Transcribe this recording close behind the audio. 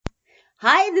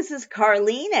Hi, this is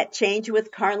Carlene at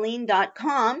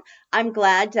changewithcarlene.com. I'm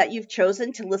glad that you've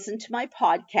chosen to listen to my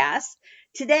podcast.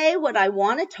 Today, what I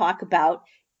want to talk about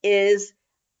is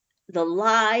the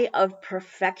lie of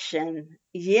perfection.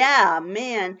 Yeah,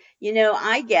 man.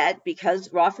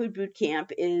 Because Raw Food Boot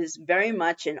Camp is very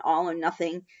much an all or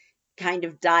nothing kind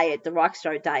of diet. The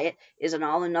Rockstar diet is an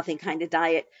all or nothing kind of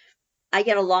diet. I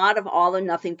get a lot of all or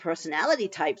nothing personality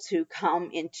types who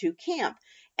come into camp.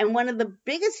 And one of the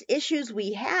biggest issues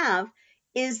we have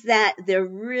is that they're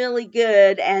really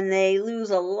good and they lose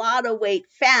a lot of weight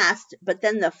fast, but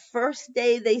then the first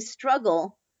day they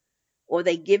struggle or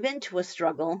they give into a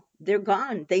struggle, they're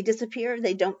gone. They disappear.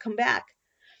 They don't come back.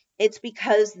 It's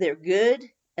because they're good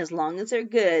as long as they're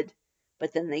good,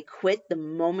 but then they quit the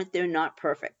moment they're not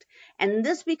perfect. And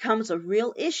this becomes a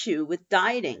real issue with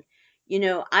dieting.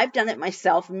 I've done it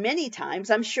myself many times.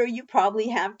 I'm sure you probably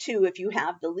have too, if you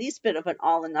have the least bit of an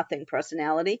all or nothing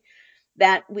personality,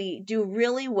 that we do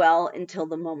really well until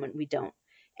the moment we don't.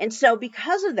 And so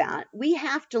because of that, we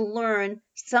have to learn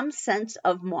some sense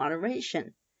of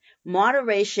moderation.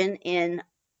 Moderation in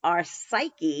our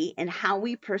psyche and how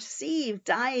we perceive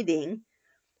dieting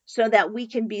so that we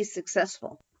can be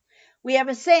successful. We have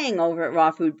a saying over at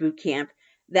Raw Food Boot Camp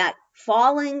that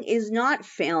falling is not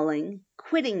failing,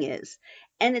 quitting is.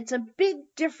 And it's a big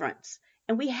difference.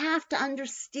 And we have to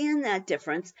understand that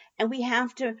difference. And we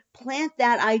have to plant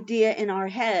that idea in our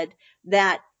head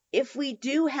that if we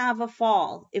do have a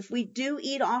fall, if we do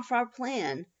eat off our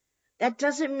plan, that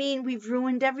doesn't mean we've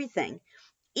ruined everything,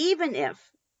 even if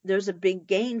there's a big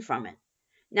gain from it.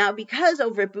 Now, because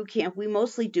over at boot camp, we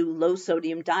mostly do low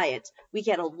sodium diets, we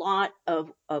get a lot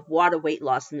of water weight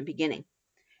loss in the beginning.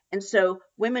 And so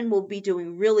women will be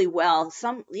doing really well.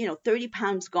 Some, 30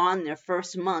 pounds gone their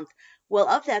first month. Well,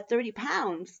 of that 30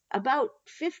 pounds, about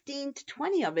 15 to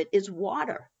 20 of it is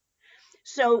water.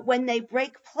 So when they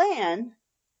break plan,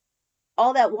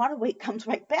 all that water weight comes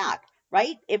right back,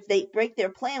 right? If they break their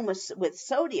plan with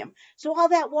sodium. So all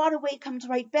that water weight comes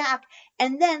right back.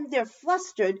 And then they're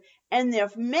flustered and they're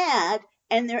mad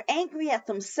and they're angry at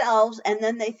themselves. And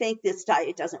then they think this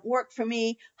diet doesn't work for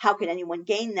me. How can anyone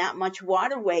gain that much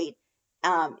water weight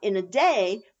in a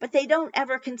day? But they don't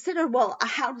ever consider, well,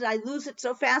 how did I lose it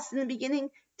so fast in the beginning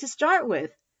to start with?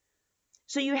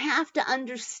 So you have to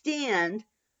understand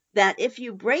that if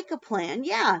you break a plan,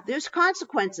 yeah, there's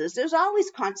consequences. There's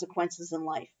always consequences in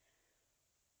life.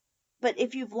 But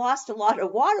if you've lost a lot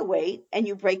of water weight and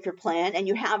you break your plan and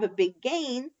you have a big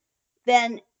gain,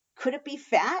 then could it be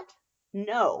fat?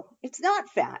 No, it's not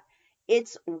fat.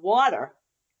 It's water.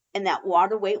 And that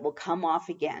water weight will come off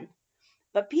again.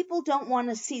 But people don't want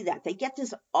to see that. They get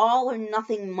this all or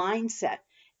nothing mindset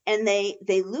and they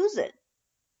lose it.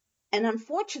 And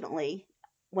unfortunately,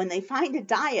 when they find a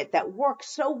diet that works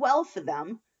so well for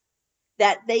them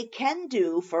that they can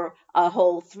do for a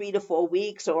whole 3 to 4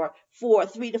 weeks or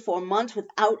 3 to 4 months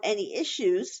without any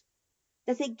issues,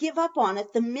 that they give up on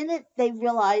it the minute they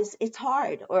realize it's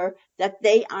hard or that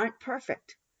they aren't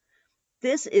perfect.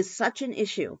 This is such an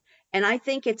issue. And I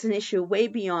think it's an issue way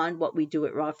beyond what we do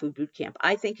at Raw Food Boot Camp.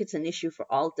 I think it's an issue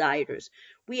for all dieters.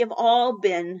 We have all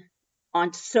been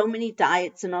on so many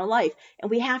diets in our life,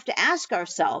 and we have to ask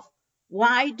ourselves,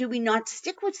 why do we not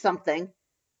stick with something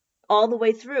all the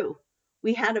way through?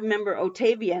 We had a member,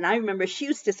 Otavia, and I remember she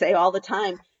used to say all the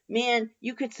time, man,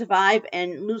 you could survive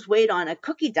and lose weight on a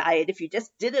cookie diet if you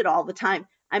just did it all the time.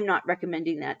 I'm not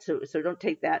recommending that, so don't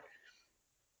take that.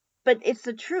 But it's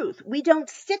the truth. We don't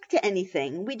stick to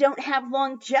anything. We don't have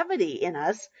longevity in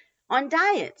us on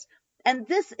diets. And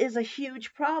this is a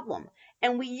huge problem.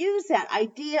 And we use that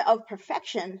idea of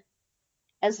perfection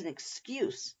as an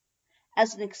excuse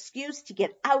to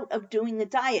get out of doing the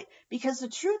diet. Because the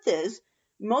truth is,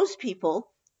 most people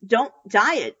don't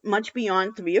diet much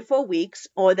beyond 3 or 4 weeks,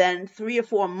 or then 3 or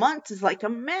 4 months is like a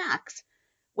max.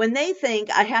 When they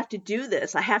think, I have to do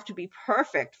this, I have to be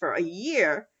perfect for a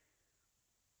year,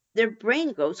 their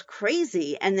brain goes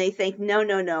crazy and they think,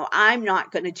 no, I'm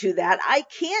not going to do that. I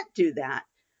can't do that.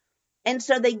 And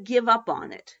so they give up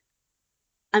on it.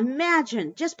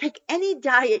 Imagine, just pick any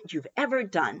diet you've ever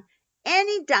done.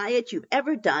 Any diet you've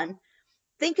ever done.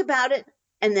 Think about it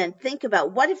and then think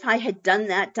about, what if I had done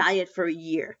that diet for a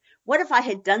year? What if I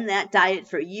had done that diet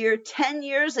for a year 10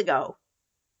 years ago?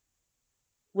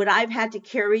 Would I have had to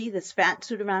carry this fat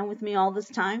suit around with me all this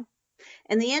time?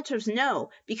 And the answer is no,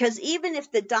 because even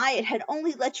if the diet had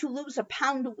only let you lose a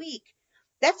pound a week,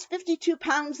 that's 52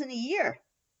 pounds in a year.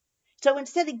 So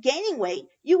instead of gaining weight,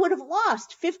 you would have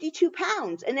lost 52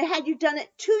 pounds. And had you done it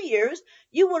 2 years,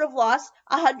 you would have lost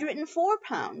 104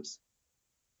 pounds.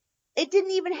 It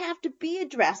didn't even have to be a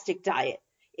drastic diet.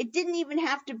 It didn't even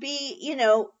have to be,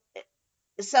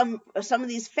 some of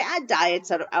these fad diets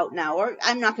that are out now, or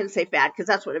I'm not going to say fad because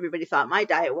that's what everybody thought my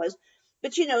diet was,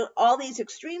 but all these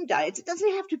extreme diets, it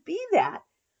doesn't have to be that.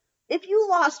 If you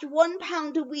lost 1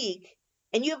 pound a week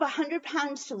and you have 100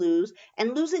 pounds to lose,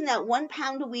 and losing that 1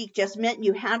 pound a week just meant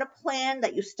you had a plan,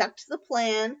 that you stuck to the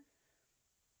plan,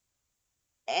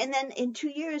 and then in 2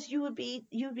 years you would be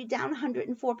down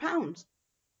 104 pounds.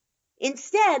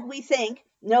 Instead, we think,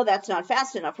 no, that's not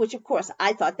fast enough, which of course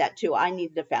I thought that too. I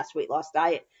needed a fast weight loss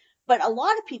diet, but a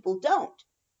lot of people don't.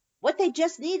 What they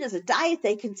just need is a diet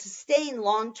they can sustain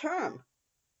long term.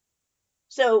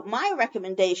 So my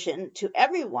recommendation to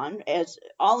everyone, as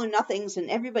all or nothings and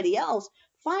everybody else,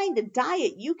 find a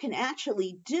diet you can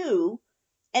actually do,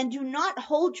 and do not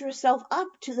hold yourself up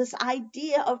to this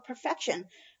idea of perfection.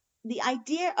 The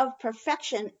idea of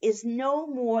perfection is no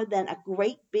more than a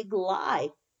great big lie.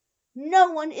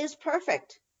 No one is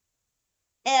perfect.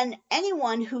 And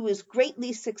anyone who is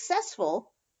greatly successful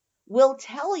will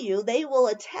tell you, they will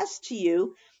attest to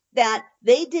you, that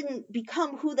they didn't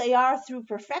become who they are through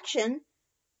perfection.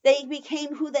 They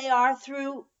became who they are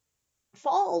through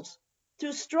falls,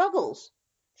 through struggles,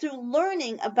 through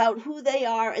learning about who they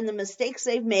are and the mistakes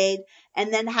they've made,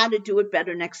 and then how to do it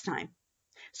better next time.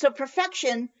 So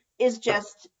perfection is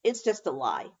just a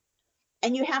lie.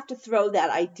 And you have to throw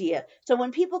that idea. So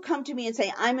when people come to me and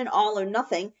say, I'm an all or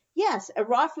nothing, yes, at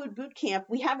Raw Food Boot Camp,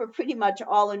 we have a pretty much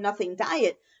all or nothing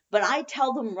diet, but I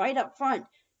tell them right up front,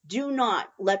 do not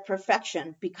let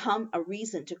perfection become a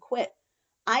reason to quit.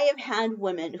 I have had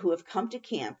women who have come to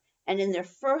camp and in their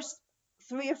first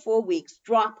 3 or 4 weeks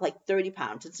drop like 30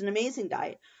 pounds. It's an amazing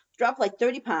diet. Drop like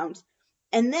 30 pounds.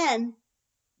 And then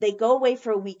they go away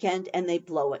for a weekend and they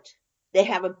blow it. They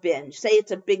have a binge. Say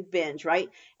it's a big binge, right?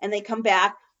 And they come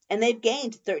back and they've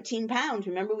gained 13 pounds.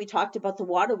 Remember we talked about the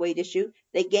water weight issue?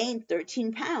 They gained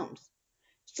 13 pounds.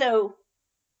 So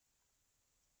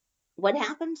what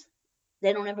happens?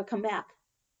 They don't ever come back.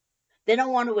 They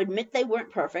don't want to admit they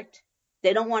weren't perfect.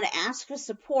 They don't want to ask for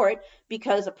support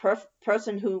because a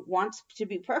person who wants to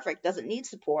be perfect doesn't need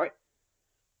support.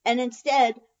 And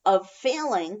instead of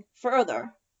failing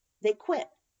further, they quit.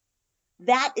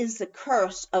 That is the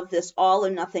curse of this all or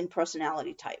nothing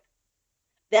personality type.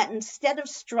 That instead of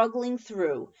struggling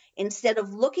through, instead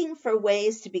of looking for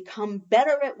ways to become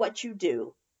better at what you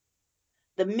do,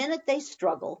 the minute they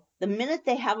struggle, the minute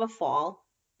they have a fall,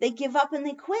 they give up and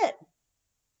they quit.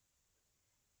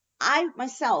 I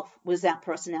myself was that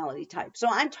personality type. So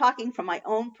I'm talking from my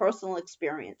own personal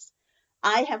experience.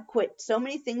 I have quit so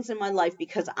many things in my life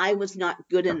because I was not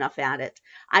good enough at it.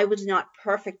 I was not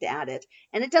perfect at it.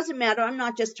 And it doesn't matter. I'm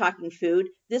not just talking food.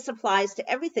 This applies to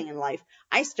everything in life.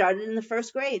 I started in the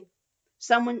first grade.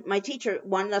 My teacher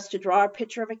wanted us to draw a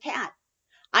picture of a cat.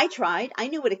 I tried. I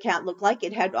knew what a cat looked like.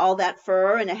 It had all that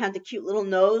fur and it had the cute little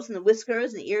nose and the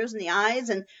whiskers and the ears and the eyes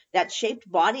and that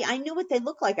shaped body. I knew what they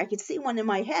looked like. I could see one in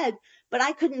my head, but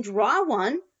I couldn't draw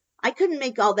one. I couldn't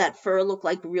make all that fur look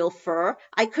like real fur.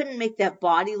 I couldn't make that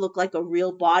body look like a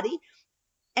real body.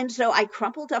 And so I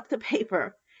crumpled up the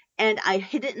paper and I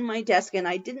hid it in my desk and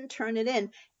I didn't turn it in.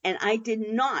 And I did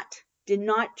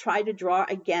not try to draw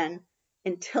again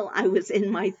until I was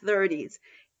in my 30s.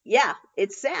 Yeah,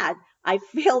 it's sad. I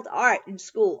failed art in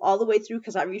school all the way through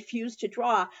because I refused to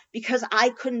draw because I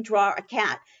couldn't draw a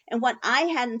cat. And what I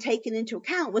hadn't taken into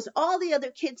account was all the other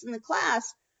kids in the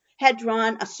class had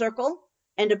drawn a circle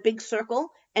and a big circle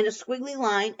and a squiggly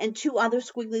line and 2 other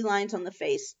squiggly lines on the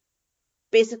face.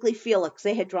 Basically Felix.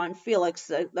 They had drawn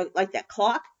Felix like that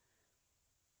clock.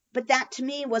 But that to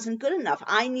me wasn't good enough.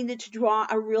 I needed to draw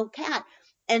a real cat.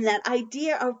 And that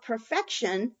idea of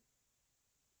perfection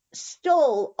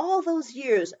stole all those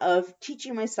years of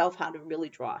teaching myself how to really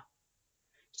draw.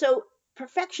 So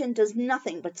perfection does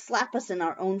nothing but slap us in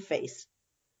our own face.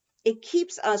 It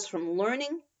keeps us from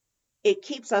learning, it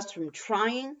keeps us from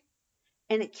trying,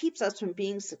 and it keeps us from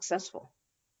being successful.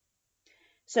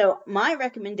 So my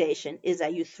recommendation is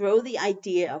that you throw the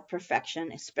idea of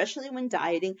perfection, especially when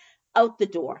dieting, out the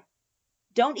door.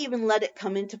 Don't even let it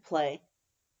come into play.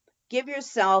 Give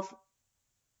yourself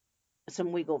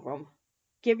some wiggle room.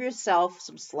 Give yourself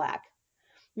some slack.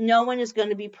 No one is going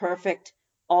to be perfect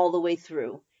all the way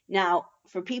through. Now,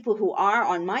 for people who are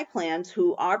on my plans,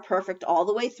 who are perfect all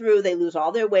the way through, they lose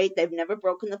all their weight, they've never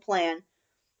broken the plan.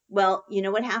 Well, you know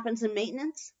what happens in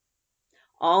maintenance?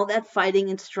 All that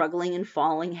fighting and struggling and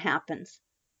falling happens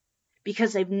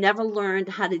because they've never learned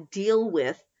how to deal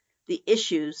with the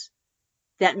issues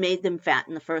that made them fat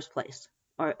in the first place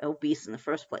or obese in the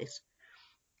first place.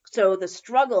 So the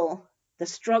struggle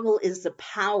is the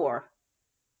power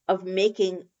of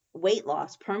making weight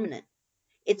loss permanent.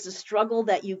 It's a struggle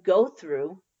that you go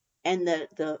through, and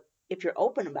if you're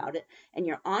open about it and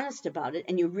you're honest about it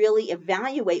and you really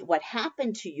evaluate what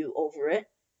happened to you over it,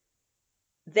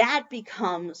 that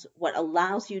becomes what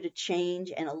allows you to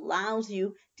change and allows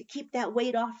you to keep that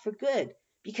weight off for good,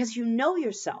 because you know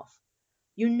yourself.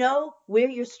 You know where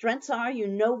your strengths are, you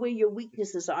know where your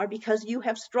weaknesses are, because you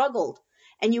have struggled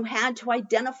and you had to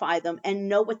identify them and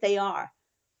know what they are.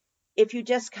 If you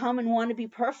just come and want to be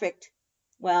perfect,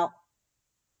 well,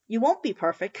 you won't be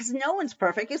perfect, because no one's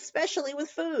perfect, especially with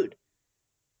food.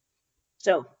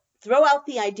 So throw out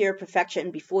the idea of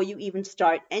perfection before you even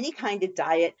start any kind of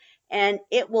diet, and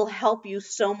it will help you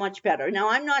so much better. Now,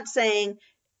 I'm not saying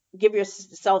give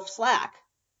yourself slack.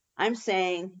 I'm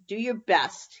saying do your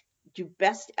best, do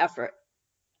best effort.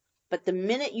 But the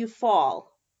minute you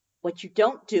fall, what you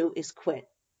don't do is quit.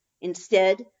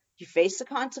 Instead, you face the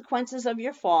consequences of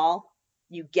your fall,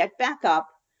 you get back up,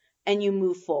 and you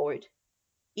move forward.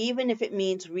 Even if it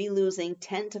means re-losing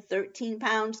 10 to 13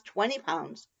 pounds, 20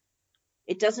 pounds,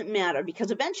 it doesn't matter,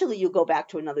 because eventually you'll go back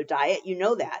to another diet. You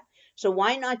know that. So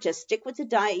why not just stick with the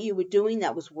diet you were doing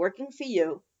that was working for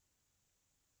you,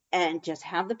 and just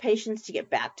have the patience to get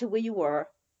back to where you were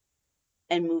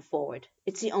and move forward.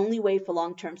 It's the only way for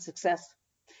long-term success.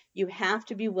 You have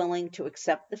to be willing to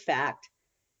accept the fact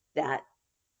that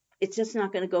it's just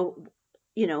not going to go,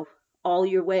 all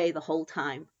your way the whole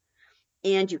time.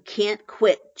 And you can't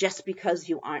quit just because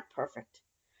you aren't perfect.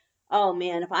 Oh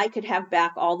man, if I could have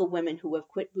back all the women who have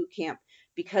quit boot camp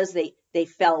because they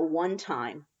fell one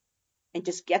time, and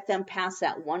just get them past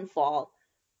that one fall,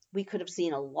 we could have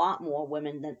seen a lot more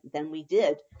women than we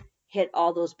did hit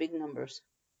all those big numbers.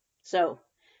 So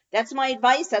that's my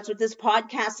advice. That's what this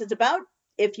podcast is about.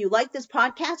 If you like this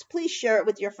podcast, please share it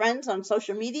with your friends on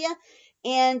social media.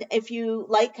 And if you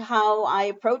like how I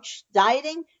approach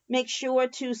dieting, make sure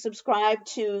to subscribe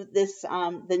to this,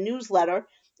 the newsletter.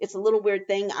 It's a little weird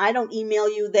thing. I don't email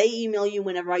you. They email you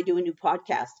whenever I do a new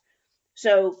podcast.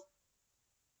 So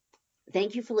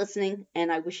thank you for listening,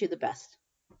 and I wish you the best.